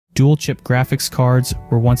Dual-chip graphics cards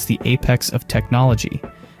were once the apex of technology.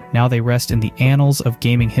 Now they rest in the annals of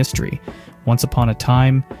gaming history. Once upon a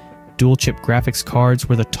time, dual-chip graphics cards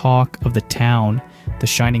were the talk of the town, the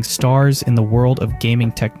shining stars in the world of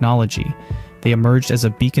gaming technology. They emerged as a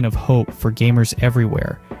beacon of hope for gamers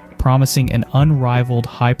everywhere, promising an unrivaled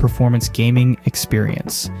high-performance gaming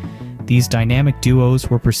experience. These dynamic duos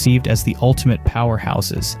were perceived as the ultimate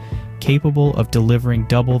powerhouses, capable of delivering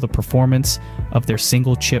double the performance of their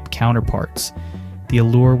single-chip counterparts. The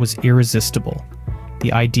allure was irresistible.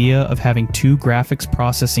 The idea of having two graphics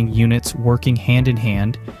processing units working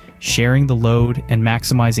hand-in-hand, sharing the load and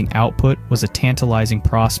maximizing output was a tantalizing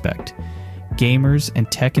prospect. Gamers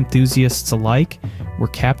and tech enthusiasts alike were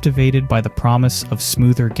captivated by the promise of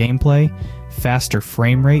smoother gameplay, faster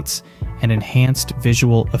frame rates, and enhanced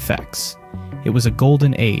visual effects. It was a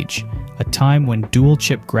golden age, a time when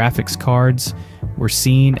dual-chip graphics cards were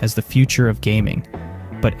seen as the future of gaming.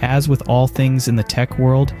 But as with all things in the tech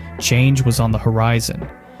world, change was on the horizon.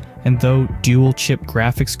 And though dual-chip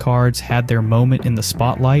graphics cards had their moment in the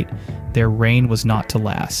spotlight, their reign was not to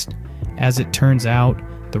last. As it turns out,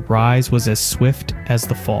 the rise was as swift as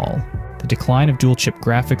the fall. The decline of dual-chip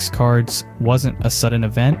graphics cards wasn't a sudden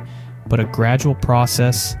event, but a gradual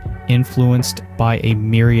process influenced by a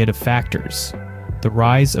myriad of factors. The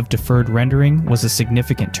rise of deferred rendering was a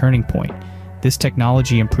significant turning point. This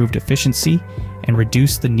technology improved efficiency and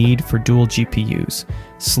reduced the need for dual GPUs,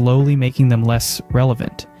 slowly making them less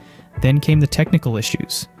relevant. Then came the technical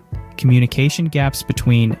issues. Communication gaps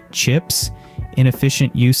between chips,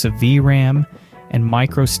 inefficient use of VRAM, and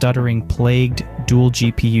micro-stuttering plagued dual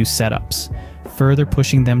GPU setups, further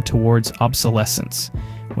pushing them towards obsolescence.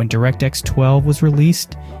 When DirectX 12 was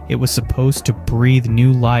released, it was supposed to breathe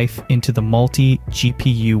new life into the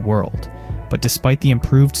multi-GPU world. But despite the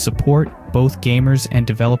improved support, both gamers and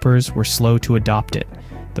developers were slow to adopt it.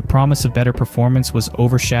 The promise of better performance was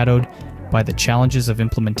overshadowed by the challenges of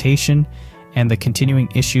implementation and the continuing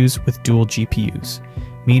issues with dual GPUs.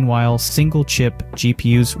 Meanwhile, single-chip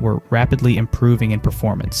GPUs were rapidly improving in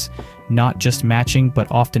performance, not just matching but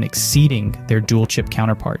often exceeding their dual-chip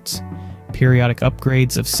counterparts. Periodic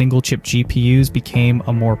upgrades of single-chip GPUs became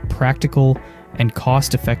a more practical and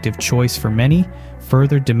cost-effective choice for many,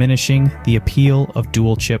 further diminishing the appeal of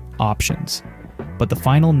dual-chip options. But the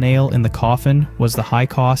final nail in the coffin was the high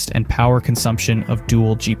cost and power consumption of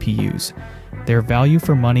dual GPUs. Their value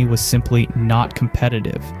for money was simply not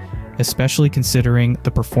competitive, especially considering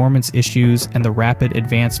the performance issues and the rapid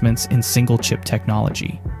advancements in single-chip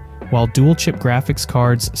technology. While dual-chip graphics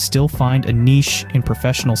cards still find a niche in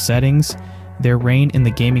professional settings, their reign in the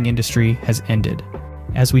gaming industry has ended.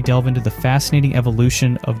 As we delve into the fascinating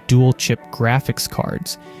evolution of dual-chip graphics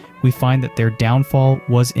cards, we find that their downfall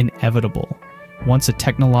was inevitable. Once a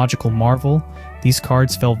technological marvel, these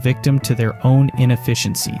cards fell victim to their own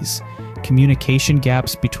inefficiencies, communication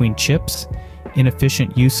gaps between chips,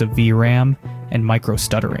 inefficient use of VRAM, and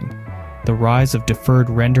micro-stuttering. The rise of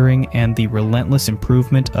deferred rendering and the relentless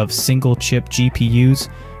improvement of single-chip GPUs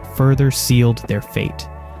further sealed their fate.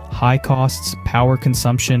 High costs, power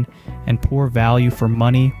consumption, and poor value for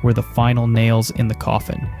money were the final nails in the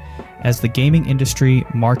coffin. As the gaming industry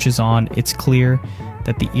marches on, it's clear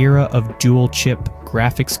that the era of dual-chip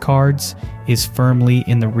graphics cards is firmly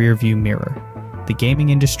in the rearview mirror. The gaming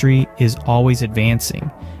industry is always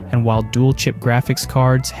advancing, and while dual-chip graphics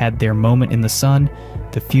cards had their moment in the sun,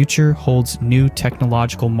 the future holds new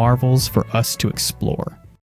technological marvels for us to explore.